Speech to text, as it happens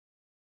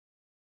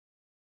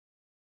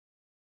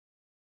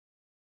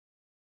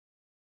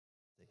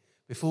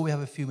Before we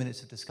have a few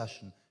minutes of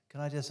discussion,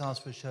 can I just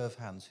ask for a show of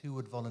hands? Who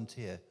would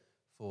volunteer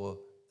for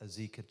a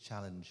Zika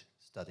challenge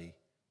study?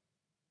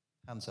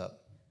 Hands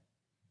up.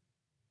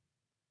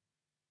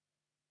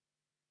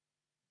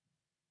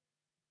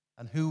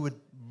 And who would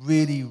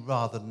really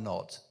rather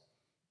not?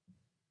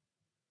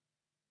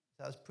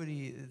 That's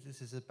pretty,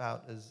 this is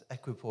about as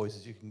equipoise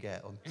as you can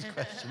get on this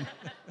question.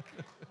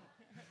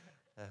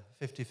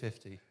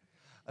 50-50.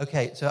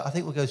 Okay, so I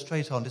think we'll go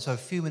straight on. Just have a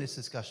few minutes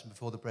discussion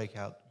before the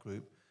breakout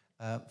group.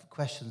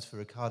 Questions for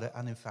Ricardo,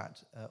 and in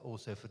fact,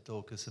 also for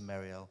Dorcas and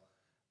Marielle.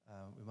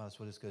 We might as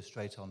well just go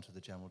straight on to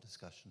the general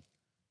discussion.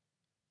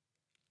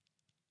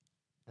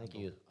 Thank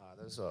you.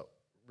 That was a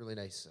really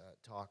nice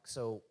talk.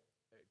 So,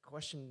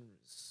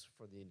 questions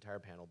for the entire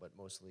panel, but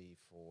mostly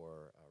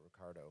for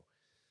Ricardo.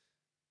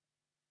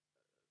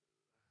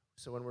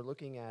 So when we're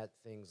looking at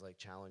things like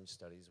challenge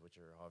studies, which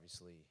are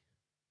obviously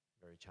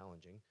very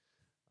challenging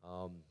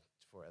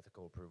for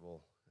ethical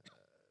approval,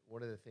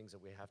 one of the things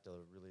that we have to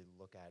really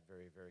look at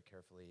very, very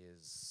carefully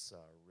is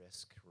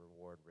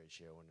risk-reward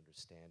ratio and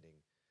understanding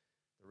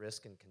the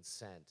risk and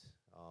consent,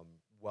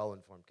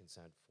 well-informed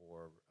consent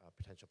for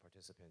potential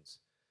participants.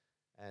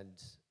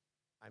 And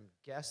I'm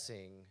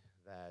guessing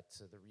that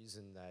the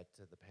reason that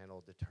the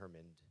panel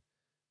determined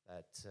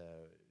that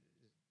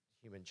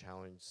human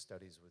challenge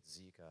studies with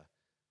Zika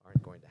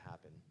aren't going to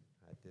happen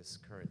at this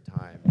current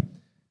time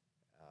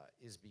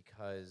is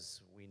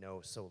because we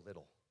know so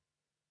little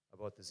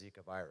about the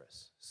Zika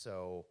virus.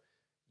 So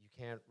you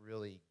can't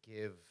really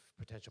give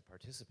potential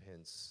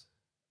participants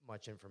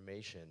much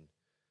information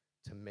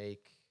to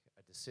make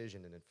a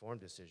decision, an informed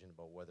decision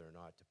about whether or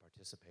not to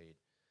participate.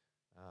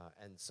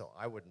 And so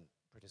I wouldn't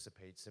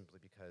participate simply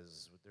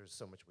because there's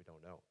so much we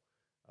don't know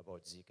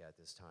about Zika at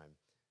this time.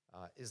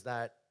 Is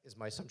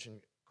my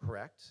assumption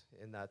correct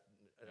in that?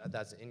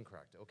 That's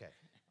incorrect, okay.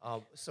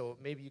 So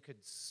maybe you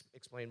could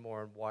explain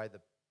more on why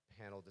the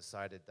panel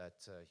decided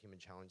that human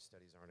challenge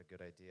studies aren't a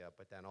good idea,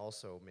 but then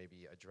also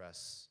maybe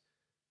address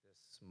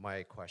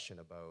my question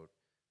about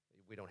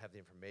we don't have the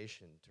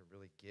information to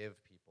really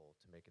give people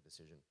to make a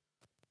decision.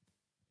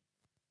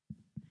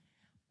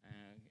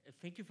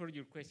 Thank you for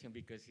your question,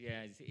 because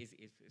yeah,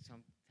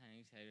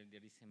 sometimes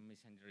there is a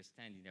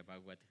misunderstanding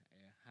about what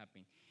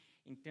happened.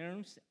 In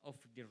terms of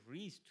the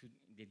risk,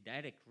 the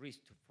direct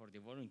risk for the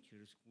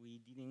volunteers, we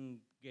didn't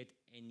get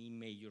any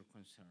major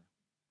concern.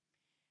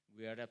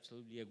 We are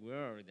absolutely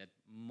aware that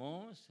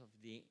most of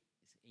the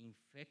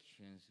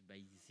infections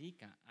by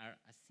Zika are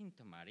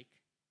asymptomatic.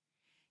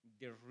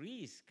 The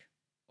risk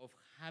of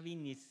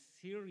having a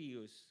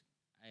serious,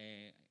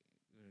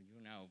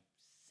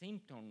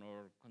 symptom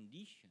or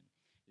condition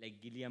like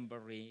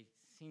Guillain-Barré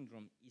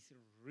syndrome is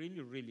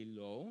really, really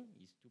low.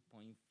 It's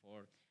 2.4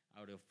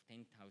 out of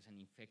 10,000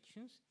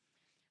 infections.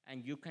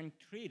 And you can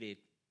treat it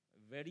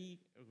very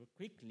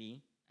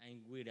quickly and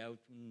without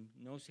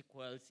no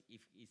sequels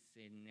if it's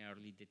an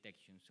early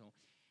detection. So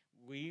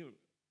we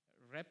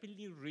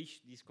rapidly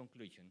reached this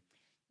conclusion.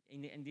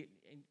 And if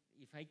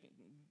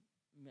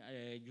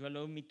you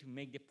allow me to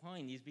make the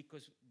point, is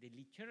because the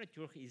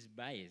literature is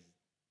biased.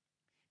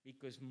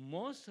 Because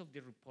most of the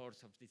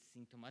reports of the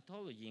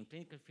symptomatology and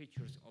clinical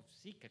features of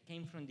Zika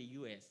came from the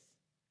US.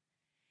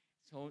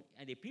 So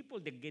the people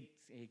that get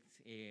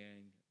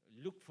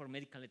look for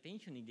medical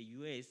attention in the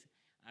US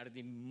are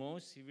the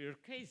most severe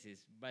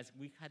cases, but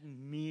we had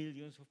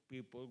millions of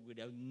people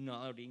without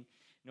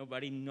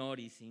nobody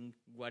noticing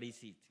what is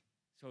it.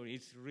 So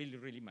it's really,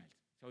 really mild.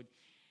 So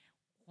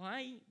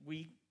why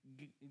we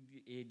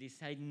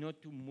decide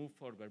not to move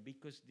forward?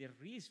 Because the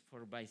risk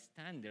for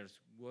bystanders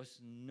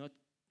was not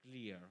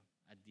clear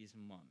at this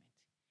moment.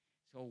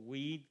 So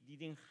we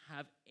didn't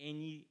have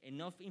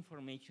enough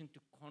information to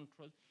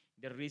control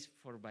the risk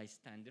for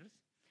bystanders.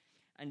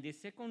 And the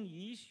second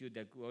issue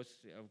that was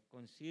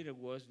considered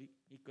was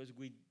because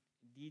we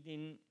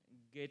didn't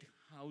get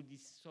how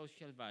this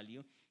social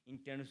value in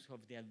terms of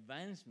the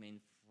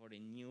advancement for a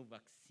new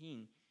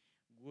vaccine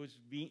was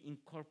being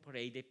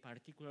incorporated,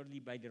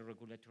 particularly by the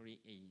regulatory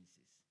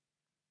agencies.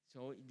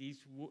 So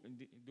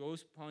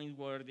those points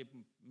were the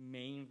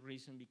main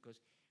reason because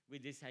we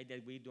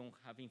decided we don't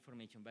have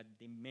information, but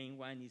the main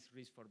one is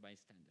risk for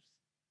bystanders.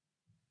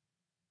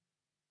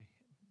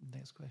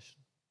 Next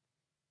question.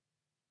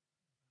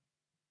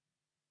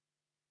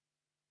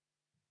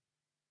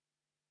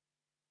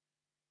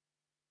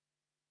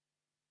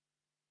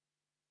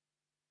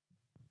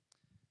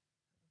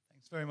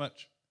 Thanks very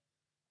much.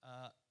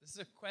 This is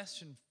a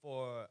question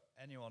for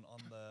anyone on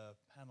the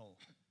panel.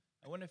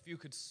 I wonder if you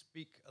could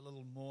speak a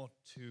little more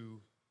to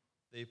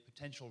the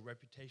potential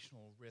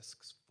reputational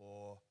risks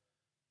for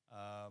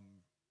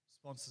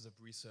sponsors of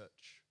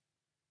research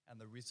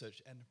and the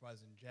research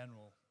enterprise in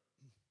general.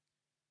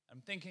 I'm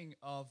thinking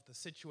of the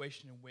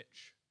situation in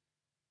which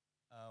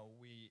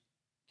we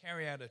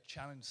carry out a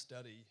challenge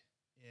study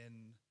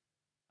in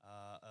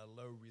a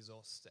low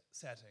resource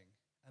setting,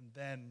 and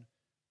then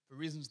for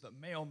reasons that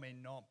may or may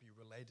not be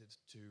related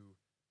to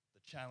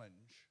the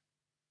challenge,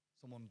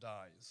 someone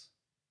dies.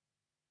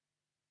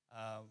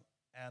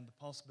 And the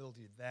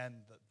possibility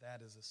then that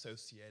that is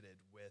associated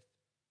with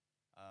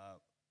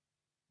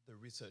the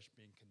research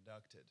being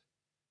conducted.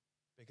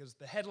 Because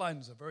the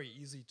headlines are very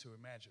easy to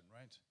imagine,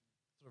 right?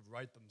 Sort of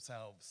write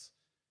themselves.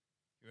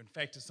 You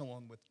infected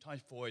someone with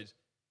typhoid,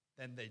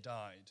 then they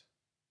died.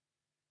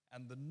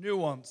 And the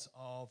nuance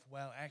of,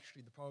 well,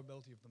 actually the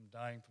probability of them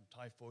dying from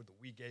typhoid that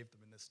we gave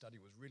them in this study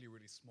was really,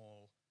 really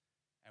small,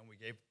 and we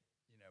gave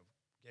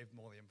them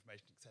all the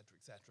information, et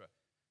cetera,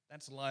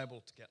 that's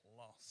liable to get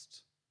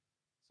lost.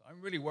 So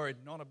I'm really worried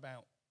not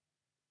about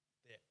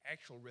the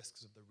actual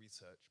risks of the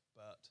research,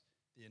 but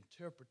the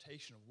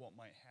interpretation of what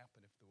might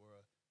happen if there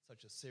were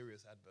such a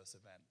serious adverse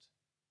event.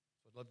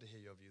 So I'd love to hear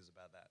your views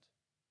about that.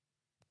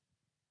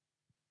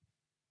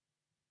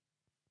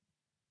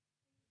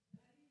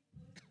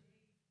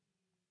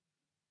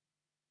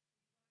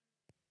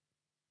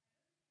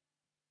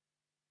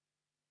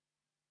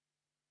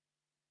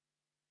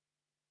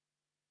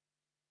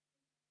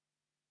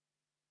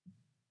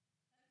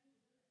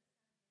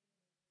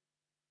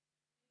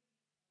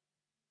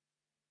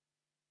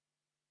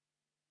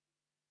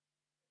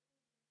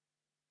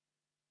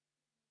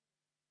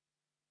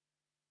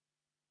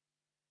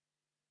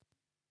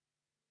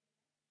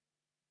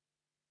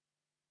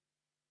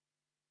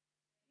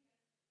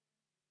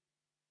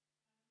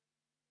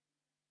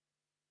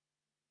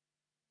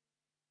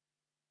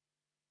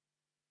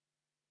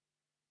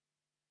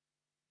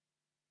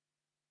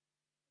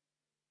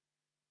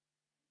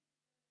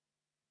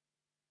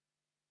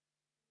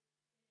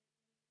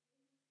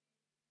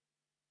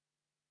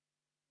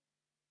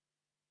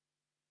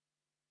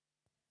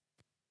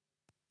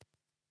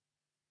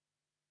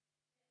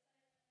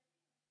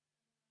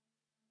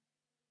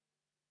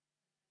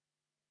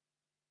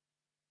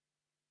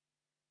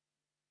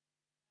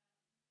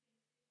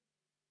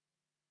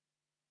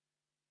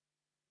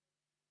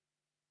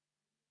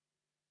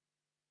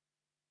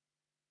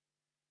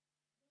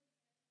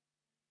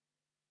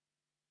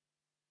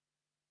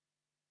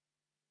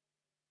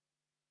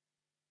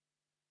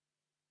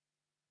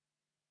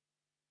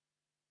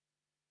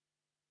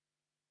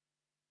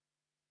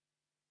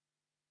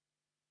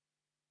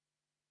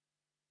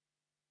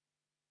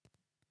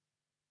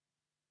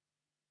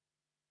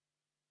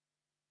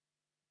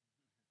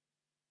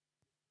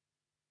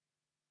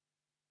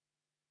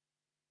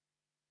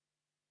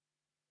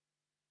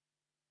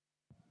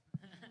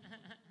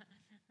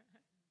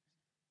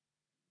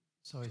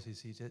 Sorry,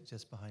 Cici,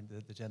 just behind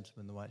the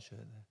gentleman in the white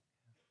shirt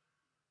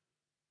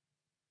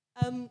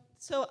there.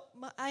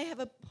 I have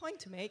a point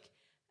to make.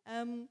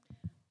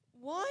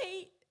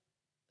 Why?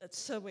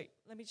 So wait,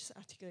 let me just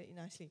articulate it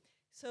nicely.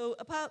 So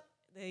about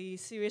the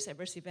serious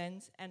adverse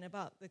events and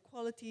about the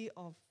quality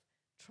of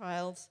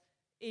trials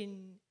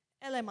in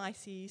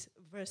LMICs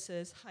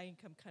versus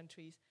high-income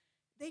countries,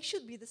 they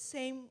should be the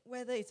same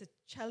whether it's a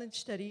challenge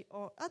study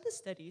or other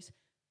studies.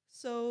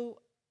 So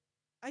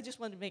I just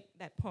want to make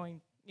that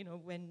point.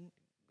 When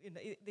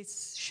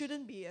this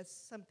shouldn't be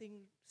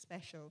something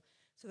special.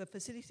 So the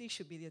facility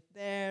should be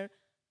there,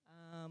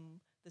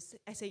 the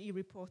SAE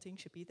reporting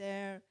should be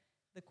there,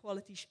 the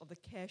quality of the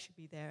care should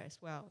be there as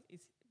well,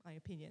 is my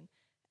opinion.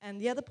 And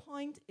the other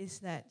point is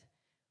that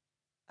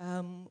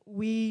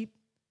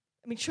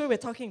sure, we're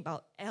talking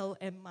about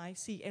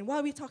LMIC. And why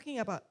are we talking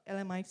about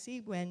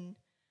LMIC when,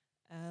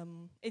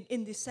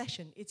 in this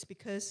session? It's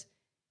because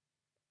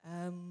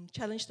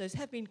challenge studies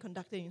have been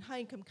conducted in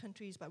high-income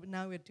countries, but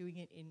now we're doing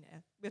it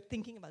we're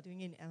thinking about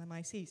doing it in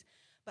LMICs.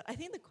 But I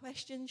think the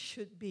question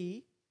should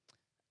be,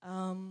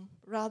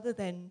 rather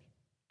than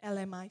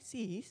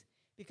LMICs,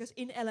 because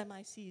in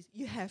LMICs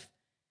you have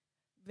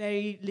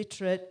very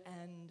literate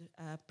and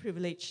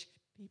privileged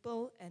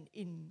people, and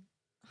in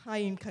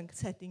high-income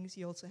settings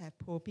you also have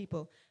poor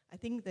people. I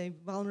think the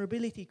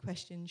vulnerability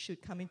question should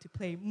come into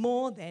play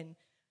more than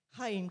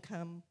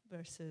high-income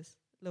versus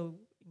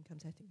low-income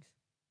settings.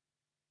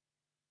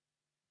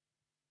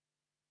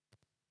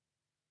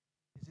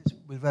 Is this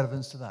with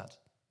relevance to that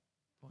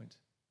point?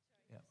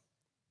 Yeah.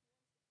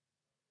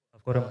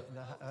 I've got a...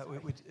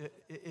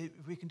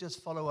 if we can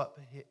just follow up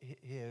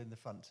here in the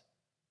front,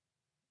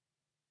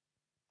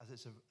 as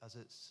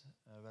it's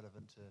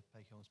relevant to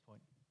Pei Kyung's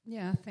point.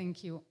 Yeah,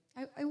 thank you.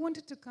 I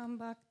wanted to come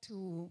back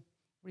to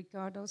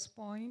Ricardo's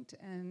point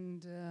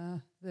and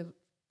the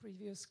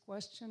previous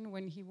question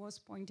when he was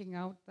pointing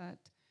out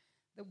that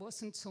there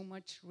wasn't so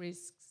much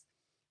risks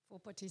for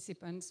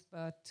participants,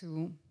 but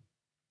to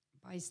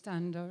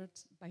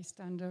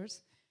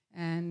bystanders,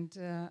 and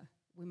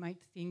we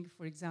might think,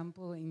 for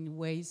example, in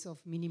ways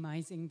of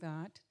minimizing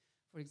that,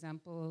 for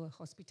example,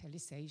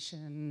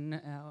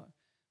 hospitalization,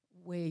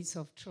 ways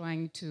of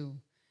trying to.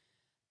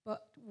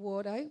 But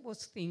what I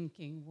was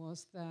thinking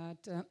was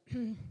that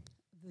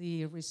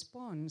the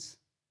response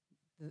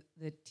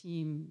the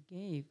team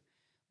gave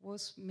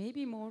was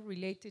maybe more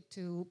related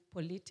to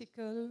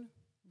political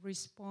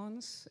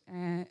response,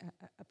 a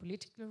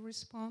political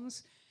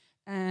response,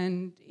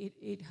 and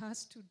it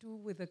has to do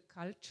with the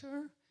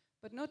culture,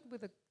 but not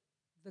with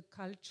the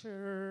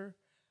culture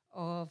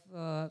of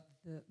the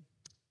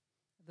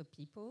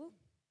people,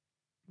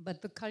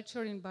 but the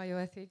culture in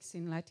bioethics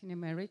in Latin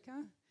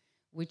America,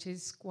 which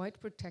is quite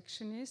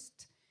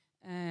protectionist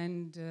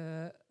and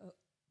a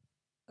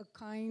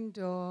kind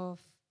of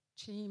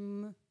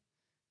team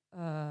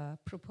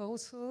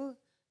proposal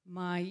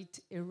might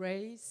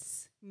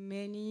erase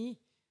many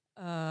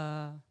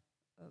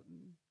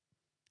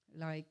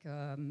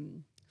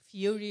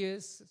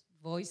furious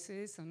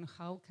voices on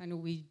how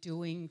can we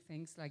doing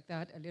things like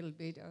that a little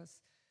bit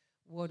as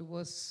what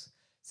was.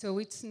 So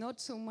it's not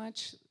so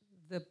much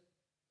the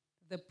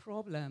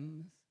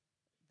problem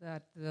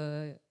that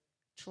the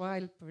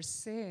trial per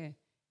se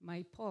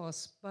might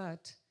pose,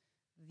 but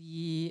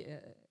the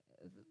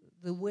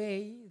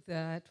way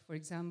that, for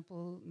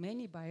example,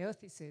 many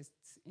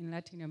bioethicists in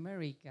Latin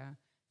America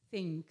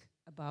think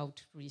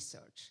about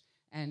research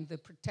and the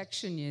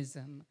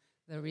protectionism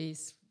there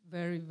is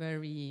very,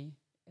 very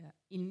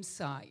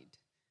inside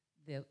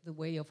the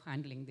way of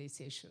handling these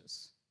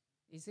issues.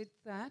 Is it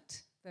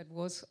that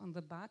was on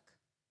the back?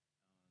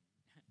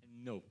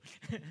 No.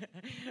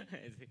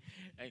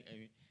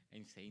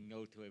 I'm saying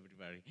no to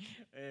everybody.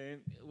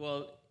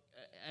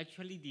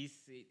 Actually,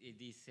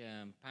 this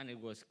panel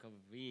was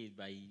covered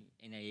by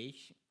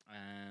NIH.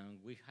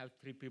 We have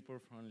 3 people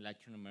from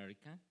Latin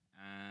America.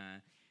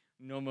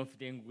 None of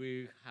them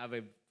will have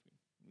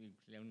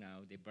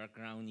the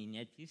background in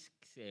ethics.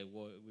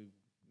 What we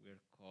were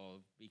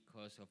called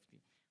because of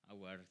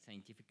our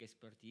scientific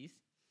expertise.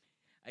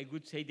 I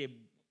would say that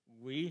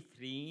we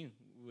 3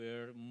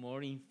 were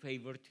more in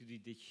favor to do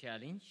the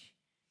challenge.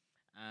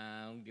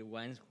 The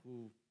ones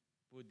who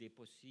put the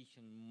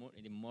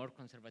more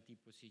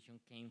conservative position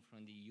came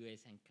from the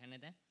US and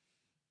Canada.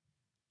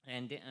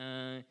 And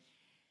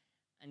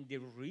the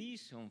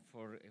reason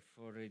for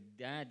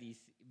that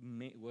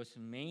was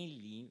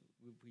mainly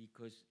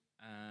because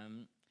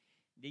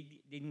they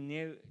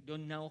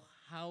don't know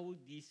how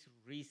this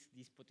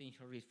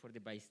potential risk for the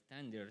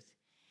bystanders,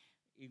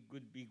 it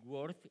would be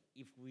worth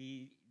if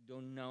we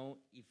don't know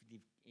if the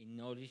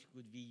knowledge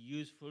would be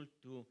useful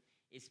to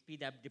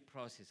speed up the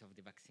process of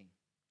the vaccine.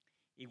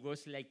 It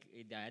was like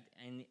that,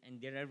 and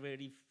there are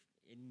a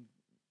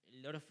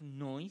lot of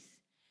noise.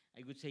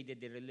 I would say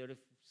that there are a lot of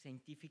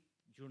scientific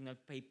journal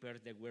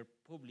papers that were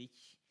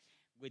published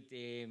with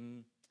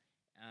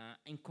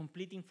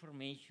incomplete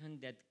information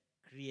that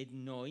create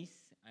noise.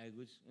 As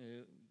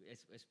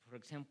for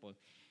example,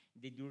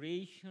 the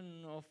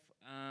duration of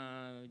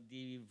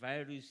the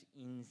virus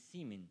in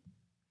semen.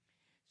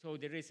 So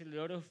there is a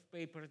lot of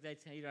papers that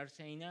are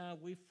saying,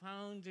 we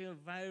found the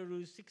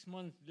virus 6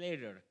 months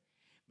later.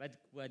 But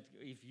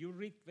if you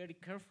read very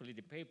carefully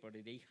the paper,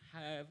 they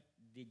have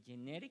the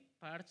genetic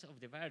parts of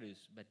the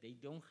virus, but they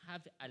don't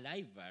have a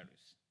live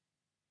virus.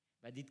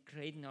 But it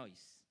creates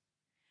noise.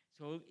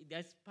 So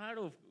that's part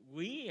of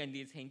we and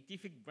the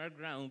scientific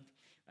background.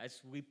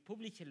 As we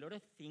publish a lot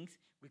of things,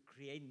 we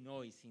create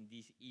noise in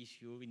this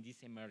issue, in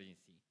this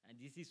emergency. And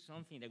this is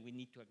something that we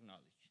need to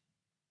acknowledge.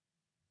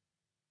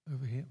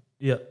 Over here.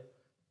 Yeah.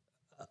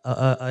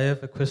 I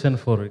have a question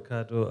for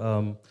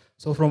Ricardo.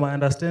 So from my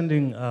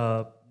understanding,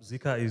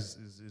 Zika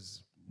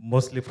is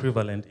mostly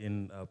prevalent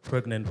in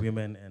pregnant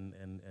women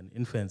and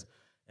infants.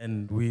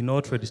 And we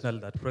know traditionally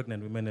that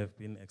pregnant women have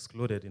been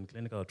excluded in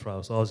clinical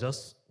trials. So I was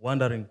just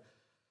wondering,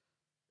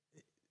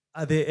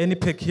 are there any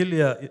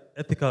peculiar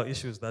ethical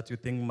issues that you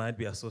think might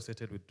be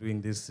associated with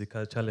doing these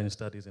Zika challenge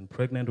studies in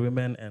pregnant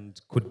women? And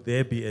could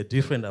there be a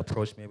different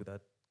approach maybe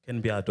that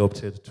can be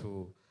adopted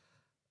to,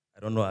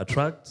 I don't know,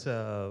 attract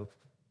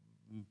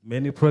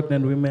many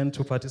pregnant women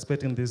to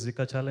participate in these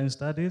Zika challenge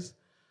studies?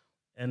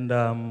 And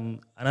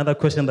another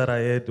question that I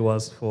had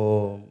was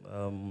for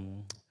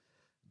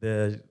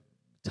the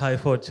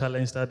typhoid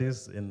challenge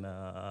studies in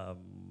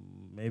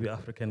maybe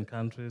African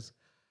countries.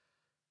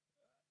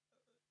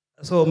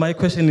 So my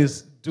question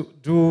is,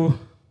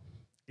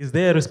 is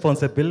there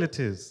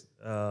responsibilities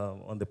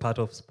on the part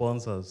of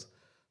sponsors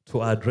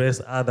to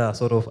address other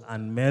sort of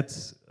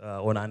unmet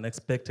or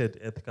unexpected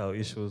ethical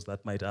issues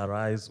that might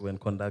arise when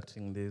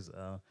conducting these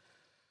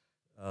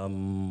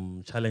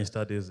challenge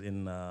studies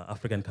in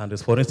African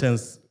countries? For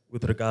instance,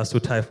 with regards to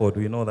typhoid,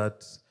 we know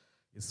that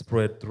it's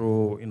spread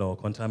through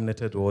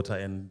contaminated water,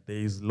 and there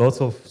is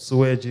lots of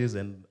sewages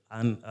and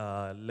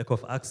lack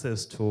of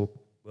access to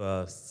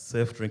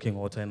safe drinking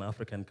water in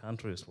African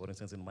countries. For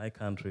instance, in my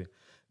country,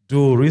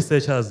 do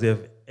researchers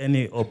have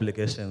any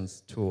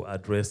obligations to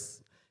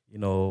address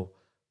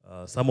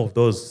some of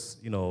those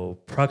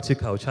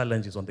practical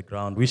challenges on the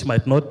ground, which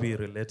might not be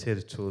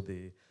related to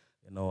the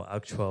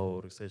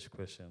actual research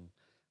question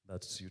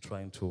that you're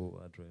trying to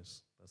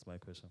address? That's my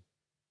question.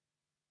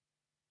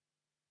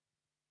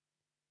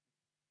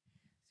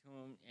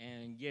 So,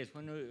 yes,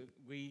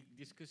 we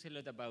discussed a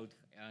lot about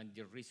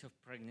the risk of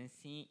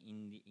pregnancy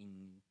and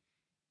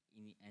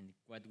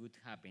what would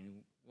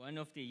happen. One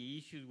of the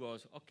issues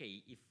was,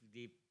 okay, if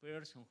the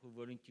person who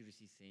volunteers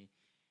is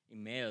a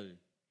male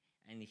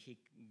and he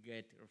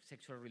get a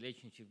sexual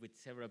relationship with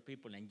several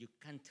people and you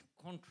can't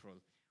control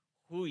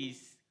who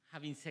is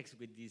having sex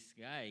with this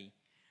guy,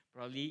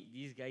 probably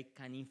this guy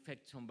can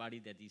infect somebody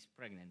that is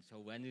pregnant. So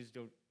one is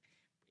the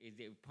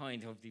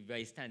point of the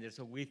bystander.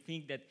 So we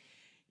think that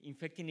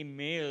infecting a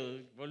male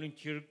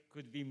volunteer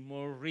could be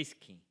more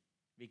risky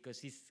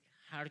because he's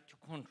hard to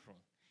control.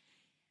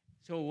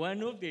 So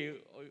one of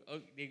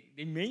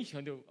they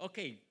mentioned,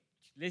 okay,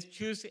 let's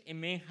choose a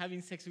man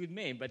having sex with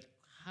men, but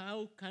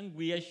how can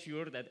we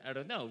assure that, I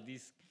don't know,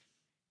 this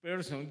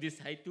person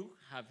decide to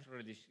have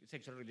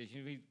sexual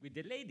relations with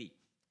the lady?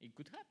 It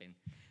could happen.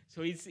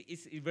 So it's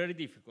very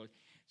difficult.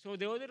 So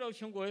the other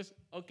option was,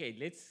 okay,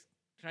 let's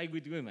try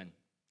with women.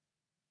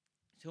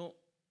 So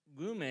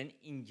women,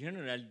 in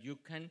general, you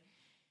can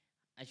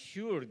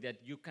assure that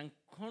you can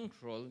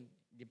control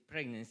the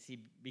pregnancy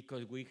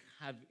because we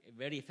have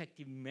very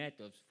effective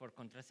methods for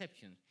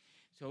contraception.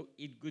 So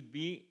it could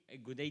be a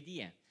good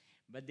idea.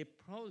 But the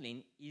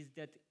problem is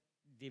that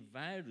the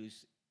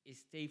virus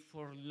stays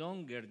for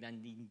longer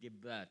than in the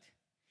blood.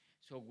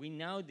 So we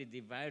know that the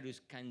virus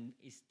can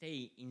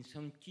stay in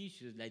some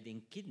tissues like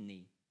in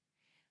kidney.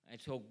 And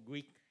so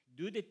we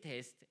do the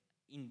test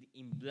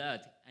in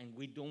blood and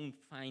we don't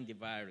find the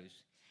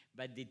virus.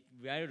 But the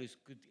virus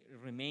could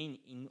remain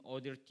in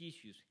other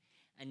tissues.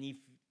 And if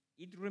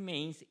it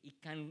remains,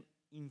 it can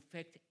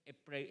infect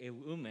a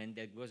woman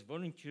that was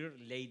volunteer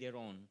later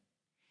on.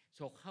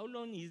 So how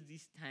long is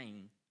this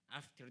time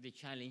after the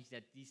challenge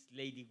that this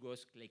lady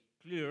was like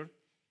clear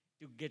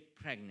to get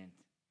pregnant?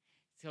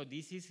 So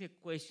this is a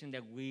question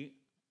that we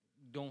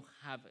don't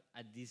have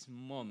at this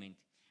moment.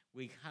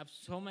 We have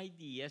some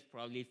ideas,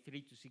 probably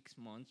 3 to 6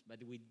 months, but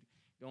we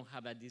don't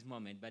have at this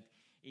moment. But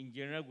in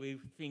general, we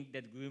think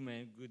that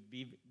women would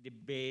be the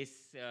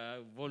best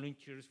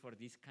volunteers for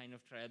this kind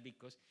of trial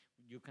because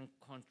you can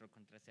control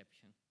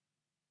contraception.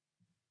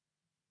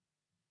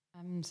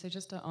 So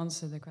just to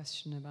answer the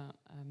question about,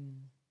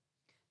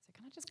 so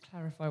can I just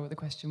clarify what the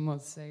question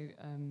was? So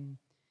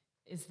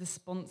is the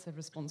sponsor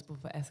responsible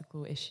for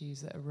ethical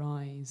issues that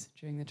arise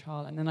during the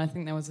trial? And then I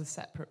think there was a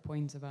separate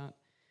point about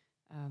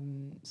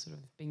sort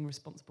of being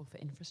responsible for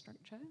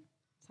infrastructure,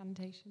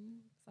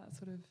 sanitation, is that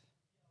sort of...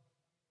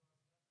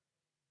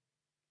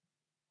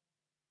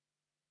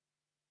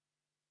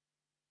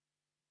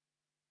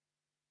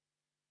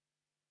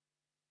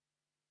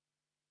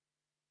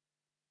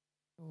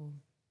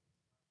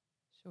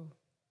 Sure.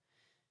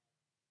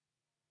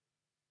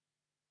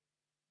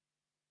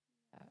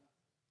 Yeah.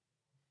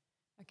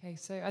 Okay,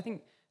 so I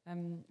think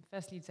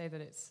firstly you'd say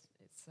that it's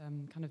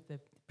kind of the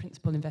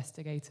principal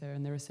investigator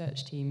and the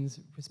research team's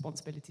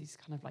responsibility to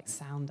kind of like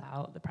sound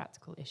out the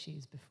practical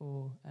issues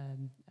before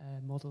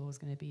a model is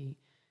going to be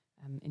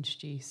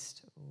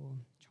introduced or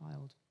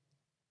trialed.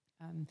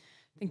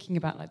 Thinking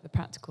about like the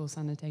practical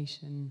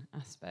sanitation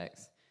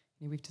aspects,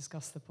 you know, we've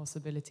discussed the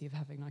possibility of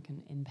having like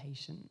an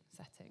inpatient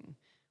setting,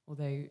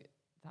 although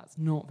that's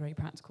not very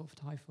practical for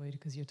typhoid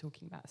because you're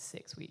talking about a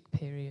 6-week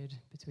period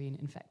between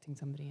infecting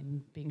somebody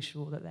and being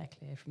sure that they're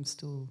clear from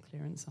stool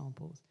clearance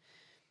samples.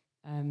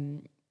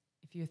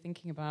 If you're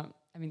thinking about,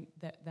 I mean,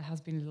 there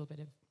has been a little bit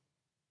of,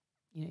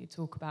 you know,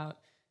 talk about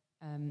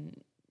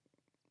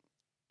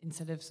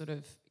instead of sort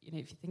of, you know,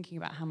 if you're thinking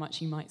about how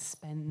much you might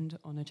spend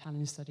on a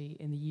challenge study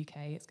in the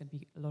UK, it's going to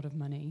be a lot of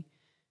money.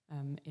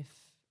 If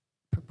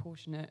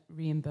proportionate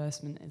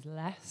reimbursement is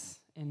less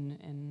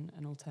in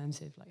an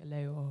alternative, like a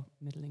low or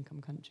middle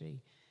income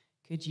country,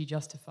 could you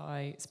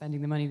justify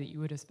spending the money that you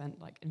would have spent,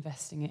 like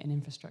investing it in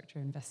infrastructure,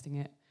 investing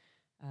it,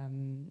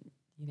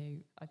 you know,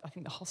 I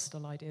think the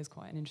hostel idea is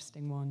quite an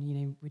interesting one. You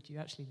know, would you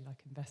actually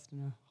like invest in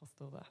a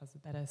hostel that has a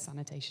better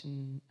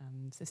sanitation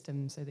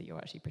system so that you're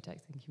actually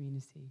protecting the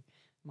community?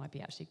 Might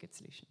be actually a good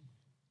solution.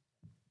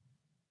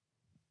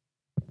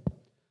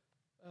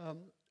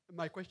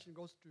 My question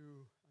goes to,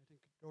 I think,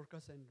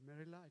 Dorcas and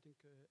Marilla. I think,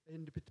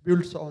 and it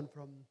builds on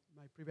from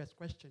my previous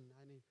question.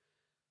 I mean,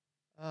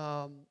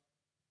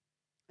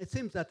 it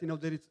seems that, you know,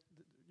 there is,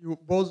 you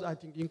both, I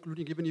think,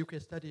 including even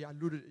UK study,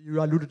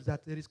 you alluded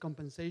that there is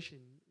compensation,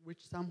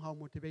 which somehow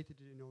motivated,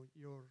 you know,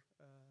 your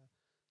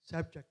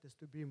subjects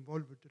to be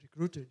involved with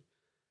recruited.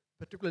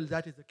 Particularly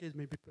that is the case,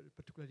 maybe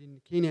particularly in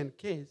the Kenyan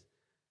case.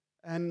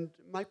 And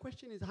my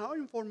question is, how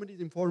informed is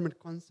informed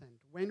consent?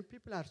 When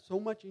people are so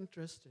much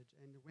interested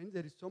and when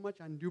there is so much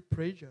undue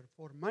pressure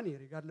for money,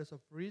 regardless of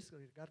risk,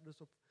 regardless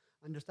of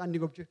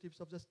understanding objectives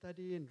of the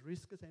study and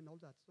risks and all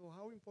that. So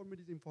how informed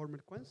is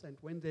informed consent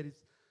when there is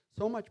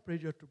so much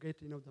pressure to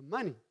get, you know, the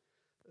money?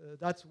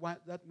 That's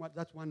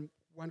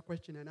one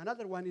question. And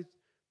another one is,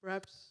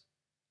 perhaps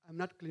I'm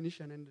not a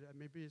clinician and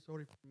maybe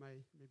sorry for my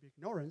maybe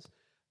ignorance.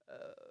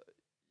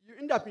 You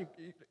end up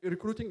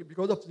recruiting,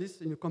 because of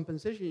this, you know,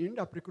 compensation, you end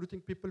up recruiting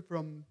people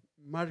from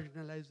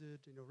marginalized,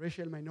 you know,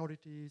 racial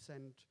minorities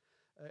and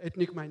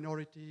ethnic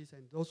minorities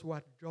and those who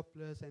are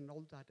jobless and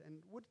all that. And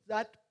would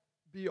that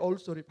be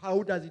also,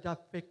 how does it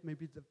affect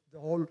maybe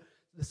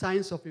the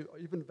science of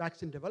even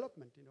vaccine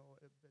development? You know,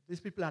 these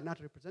people are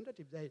not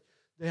representative.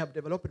 They have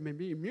developed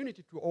maybe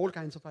immunity to all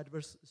kinds of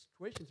adverse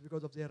situations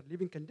because of their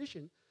living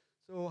condition.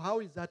 So how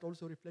is that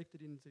also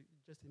reflected in the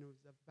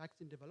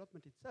vaccine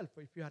development itself,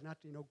 if you are not,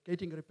 you know,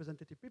 getting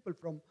representative people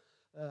from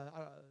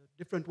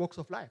different walks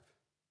of life?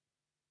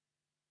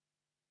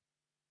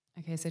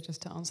 Okay, so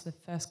just to answer the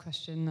first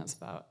question, that's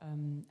about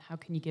how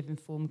can you give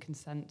informed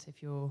consent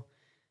if you're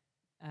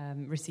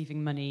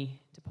receiving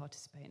money to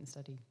participate in the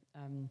study.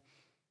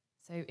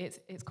 So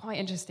it's quite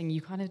interesting.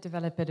 You kind of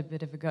develop a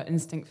bit of a gut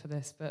instinct for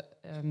this, but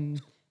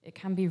it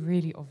can be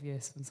really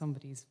obvious when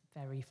somebody's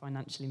very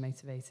financially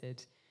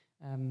motivated.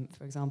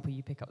 For example,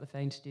 you pick up the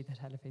phone to do the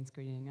telephone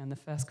screening, and the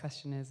first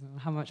question is, well,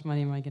 how much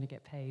money am I going to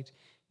get paid?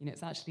 You know, it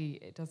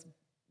does.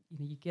 You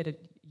know, you get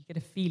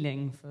a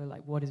feeling for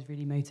like what is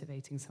really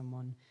motivating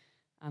someone,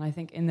 and I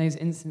think in those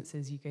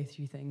instances you go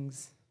through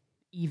things.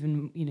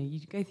 Even, you know, you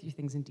go through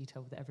things in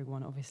detail with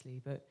everyone,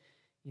 obviously, but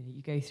you know,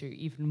 you go through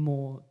even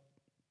more.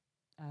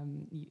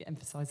 You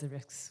emphasize the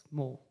risks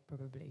more,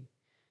 probably,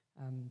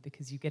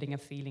 because you're getting a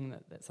feeling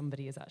that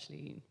somebody is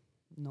actually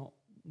not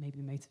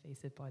maybe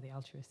motivated by the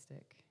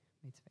altruistic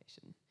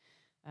motivation.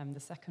 The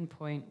second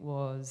point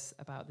was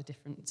about the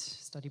different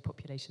study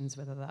populations,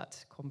 whether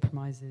that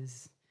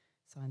compromises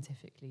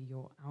scientifically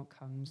your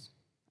outcomes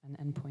and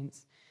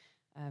endpoints.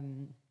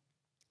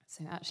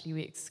 So actually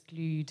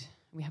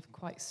we have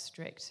quite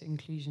strict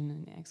inclusion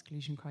and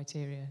exclusion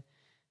criteria.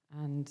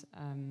 And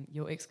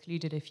you're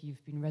excluded if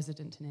you've been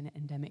resident in an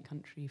endemic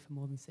country for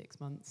more than 6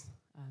 months,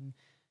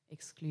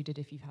 excluded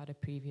if you've had a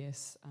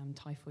previous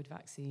typhoid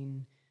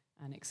vaccine,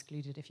 and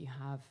excluded if you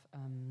have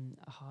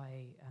a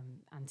high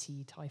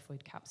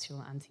anti-typhoid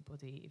capsule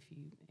antibody.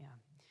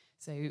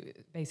 So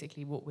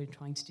basically what we're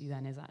trying to do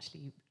then is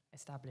actually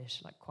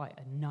establish like quite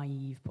a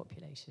naive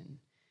population.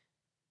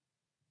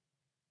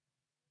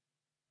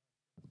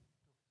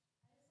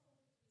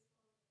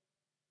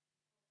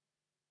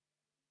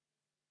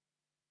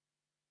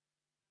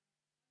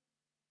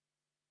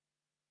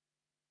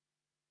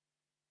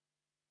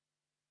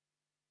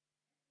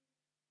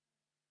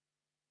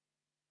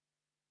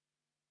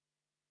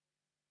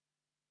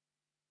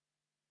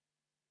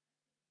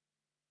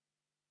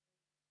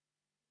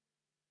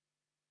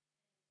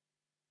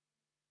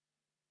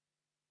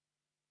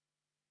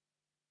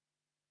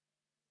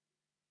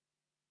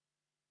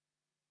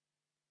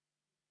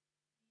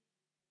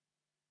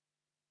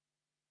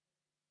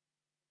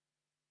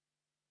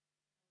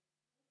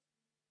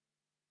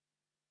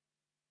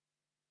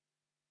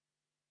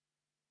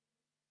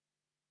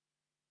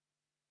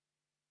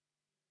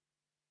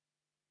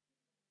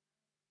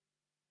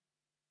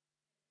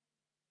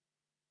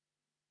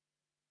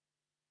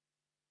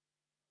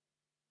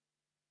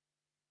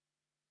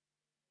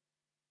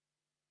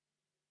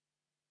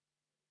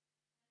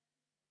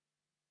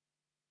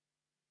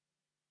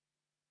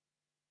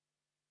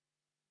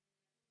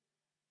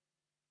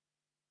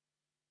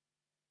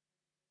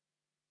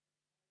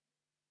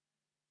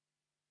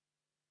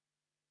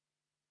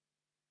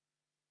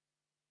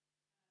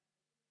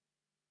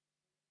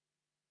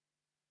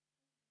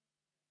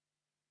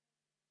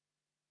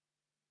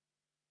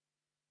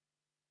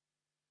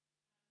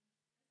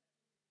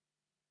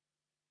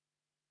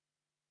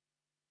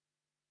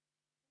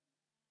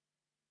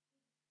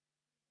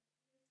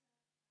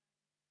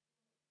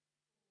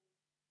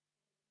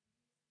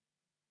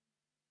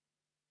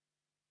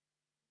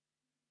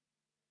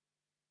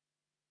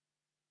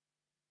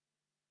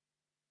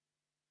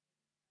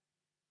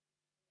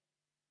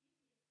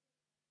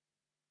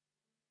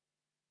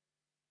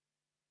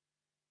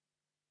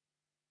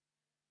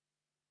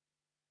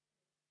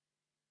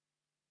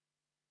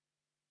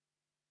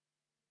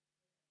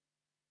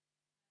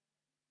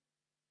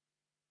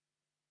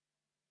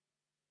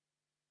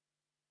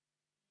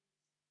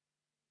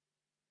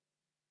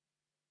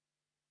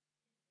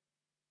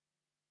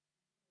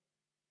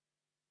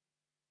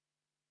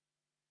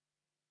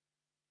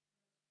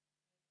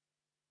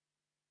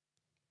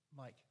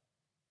 Mike.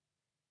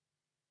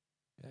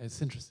 Yeah,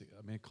 it's interesting.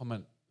 I mean, my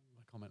comment,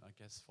 I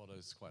guess,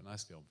 follows quite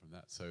nicely on from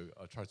that. So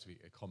I'll try to be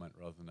a comment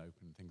rather than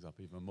open things up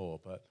even more.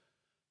 But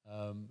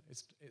I'm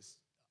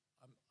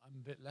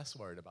a bit less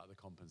worried about the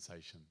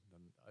compensation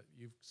than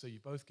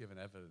you've both given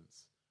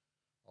evidence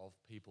of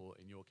people,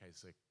 in your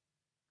case, a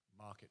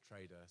market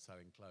trader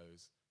selling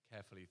clothes,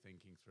 carefully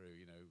thinking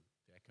through,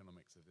 the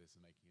economics of this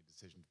and making a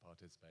decision to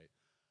participate.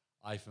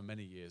 I, for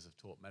many years, have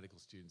taught medical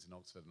students in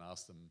Oxford and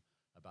asked them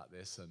about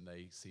this, and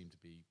they seem to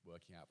be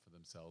working out for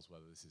themselves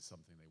whether this is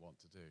something they want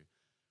to do.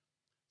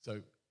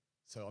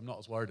 So I'm not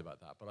as worried about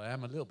that, but I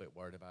am a little bit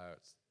worried about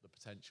the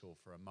potential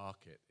for a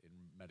market in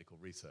medical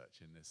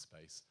research in this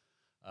space.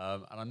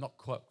 And I'm not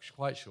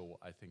quite sure what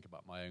I think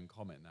about my own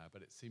comment now,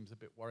 but it seems a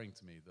bit worrying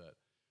to me that,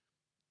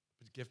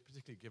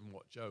 particularly given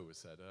what Joe has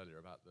said earlier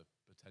about the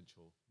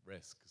potential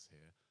risks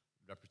here,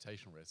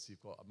 reputational risks,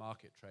 you've got a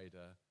market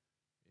trader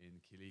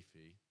in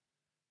Kilifi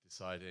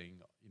deciding,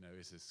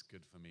 is this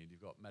good for me? And you've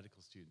got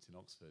medical students in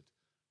Oxford,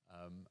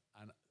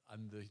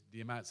 and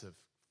the amounts of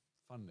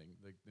funding,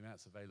 the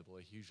amounts available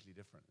are hugely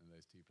different in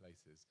those two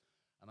places.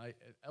 And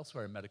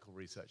elsewhere in medical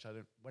research, if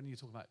you're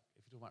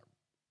talking about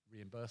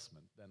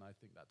reimbursement, then I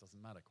think that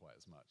doesn't matter quite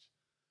as much.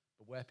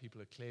 But where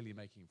people are clearly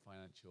making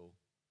financial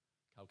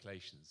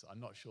calculations, I'm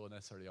not sure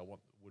necessarily I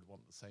would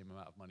want the same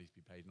amount of money to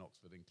be paid in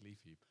Oxford and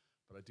Kilifi,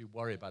 but I do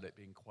worry about it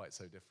being quite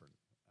so different.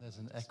 There's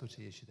an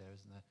equity issue there,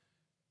 isn't there?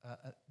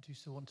 Do you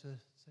still want to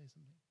say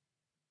something?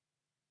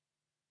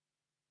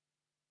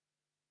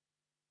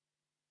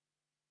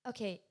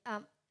 Okay.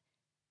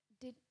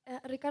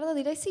 Ricardo,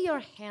 did I see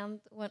your hand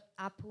went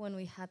up when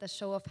we had a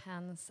show of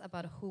hands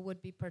about who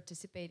would be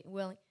participating?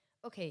 Well,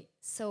 okay,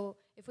 so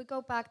if we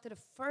go back to the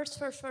first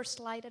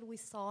slide that we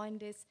saw in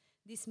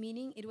this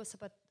meeting, it was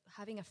about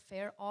having a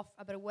fair offer,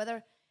 about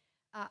whether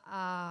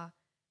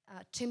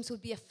TIMS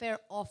would be a fair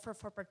offer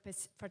for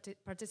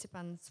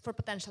participants, for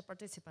potential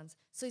participants.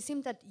 So it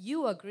seems that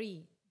you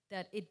agree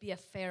that it be a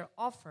fair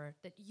offer,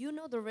 that you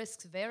know the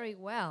risks very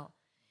well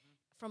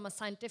from a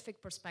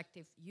scientific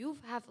perspective. You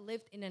have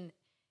lived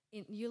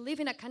you live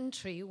in a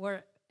country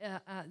where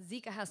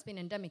Zika has been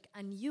endemic,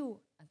 and you,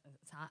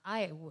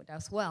 I would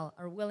as well,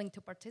 are willing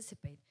to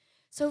participate.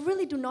 So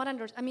really do not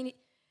understand, I mean,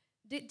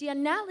 the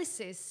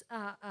analysis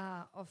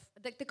of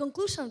the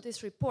conclusion of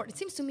this report, it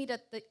seems to me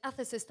that the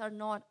ethicists are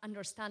not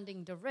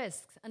understanding the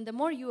risks. And the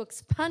more you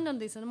expand on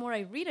this and the more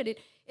I read it,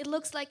 it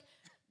looks like,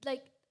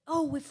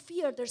 oh, we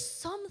fear there's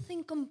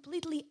something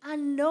completely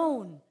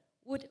unknown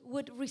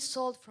would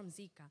result from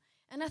Zika.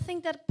 And I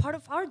think that part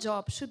of our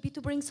job should be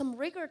to bring some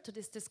rigor to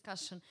this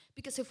discussion,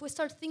 because if we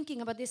start thinking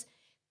about these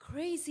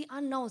crazy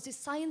unknowns, this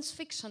science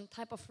fiction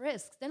type of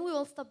risks, then we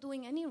will stop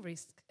doing any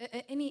research.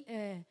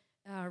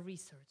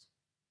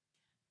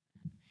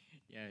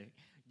 Yeah,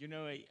 you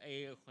know,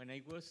 when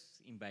I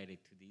was invited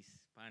to this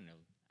panel,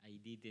 I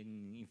did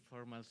an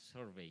informal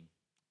survey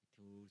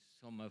to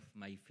some of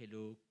my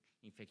fellow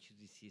infectious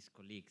disease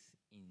colleagues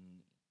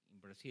in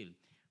Brazil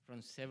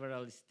from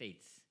several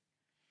states.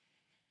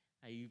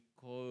 I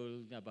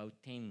called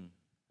about 10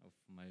 of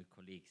my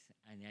colleagues,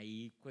 and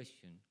I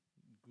questioned,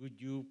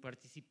 would you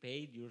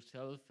participate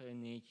yourself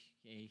in a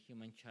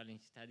human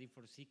challenge study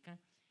for Zika?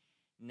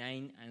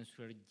 9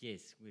 answered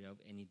yes, without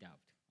any doubt.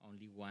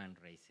 Only 1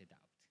 raised a doubt.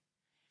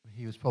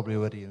 He was probably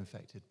already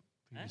infected.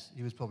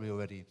 He was probably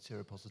already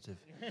seropositive.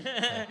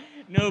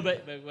 No,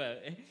 but well,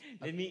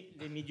 let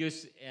me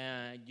just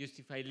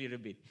justify a little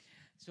bit.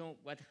 So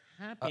what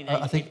happened?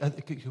 I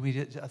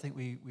think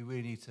we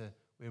really need to.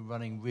 We're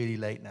running really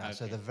late now. Okay.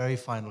 So the very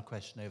final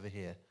question over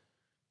here.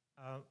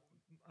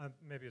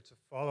 Maybe it's a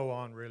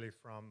follow-on, really,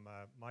 from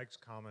Mike's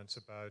comments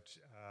about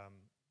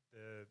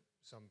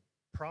some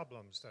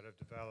problems that have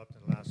developed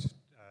in the last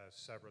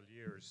several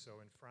years. So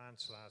in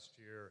France last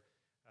year,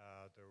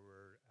 there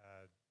were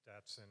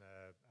deaths in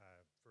a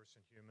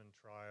first-in-human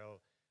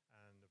trial,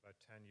 and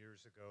about 10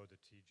 years ago, the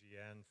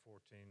TGN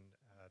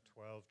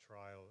 1412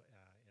 trial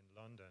in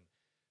London.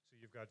 So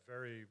you've got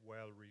very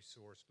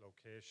well-resourced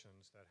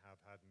locations that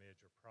have had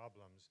major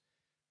problems.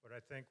 But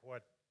I think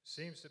what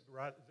seems to,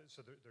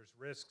 there's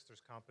risks, there's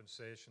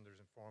compensation,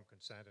 there's informed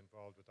consent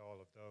involved with all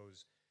of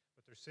those.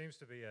 But there seems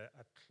to be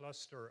a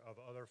cluster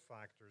of other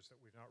factors that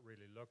we've not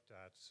really looked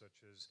at,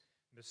 such as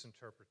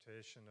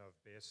misinterpretation of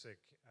basic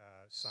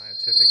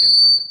scientific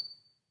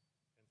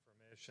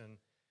information,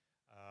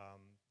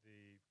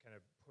 the kind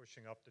of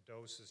pushing up the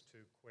doses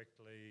too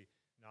quickly,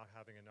 not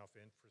having enough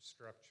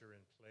infrastructure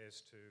in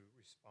place to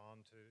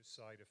respond to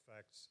side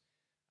effects.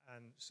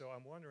 And so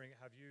I'm wondering,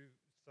 have you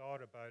thought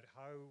about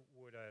how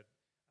would a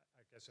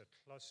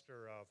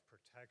cluster of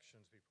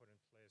protections be put in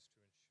place to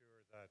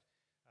ensure that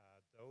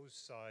those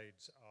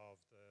sides of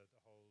the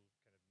whole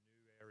kind of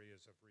new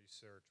areas of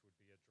research would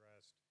be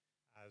addressed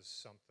as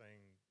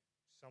something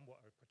somewhat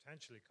or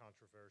potentially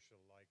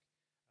controversial, like the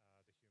human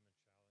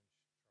challenge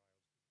trials?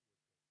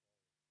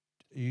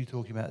 Are you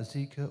talking about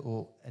Zika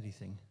or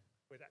anything?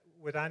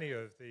 With any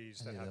of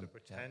these that have the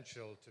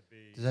potential to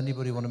be... Does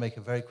anybody want to make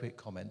a very quick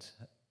comment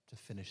to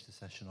finish the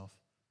session off?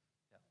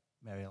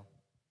 Yeah. Marielle?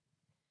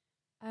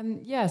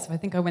 So I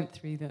think I went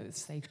through the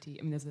safety.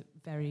 I mean, there's a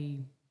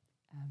very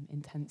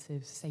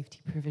intensive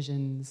safety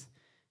provisions.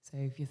 So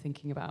if you're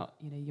thinking about,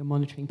 you're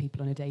monitoring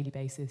people on a daily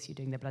basis, you're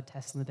doing their blood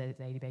tests on a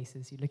daily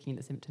basis, you're looking at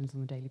the symptoms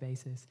on a daily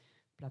basis,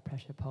 blood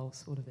pressure,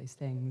 pulse, all of those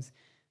things.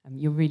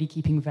 You're really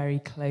keeping a very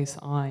close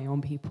eye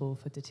on people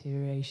for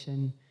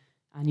deterioration,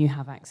 and you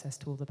have access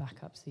to all the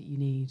backups that you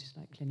need,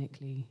 like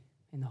clinically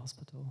in the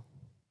hospital.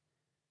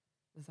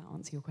 Does that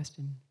answer your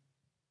question?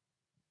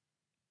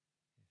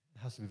 It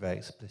has to be very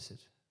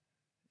explicit.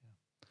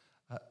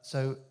 Yeah.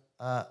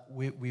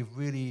 We've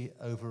really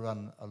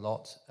overrun a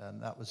lot, and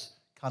that was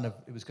kind of,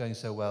 it was going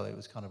so well, it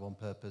was kind of on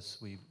purpose.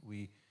 We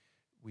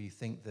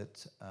think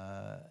that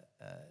the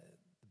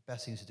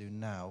best thing to do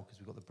now, because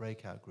we've got the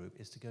breakout group,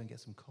 is to go and get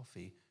some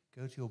coffee,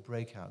 go to your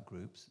breakout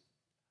groups,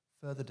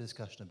 further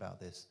discussion about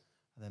this,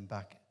 and then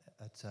back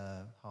at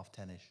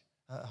 11ish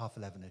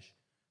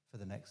for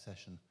the next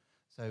session.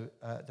 So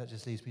that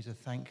just leaves me to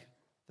thank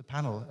the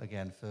panel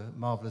again for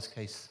marvelous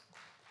case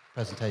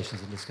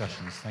presentations and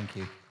discussions. Thank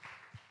you.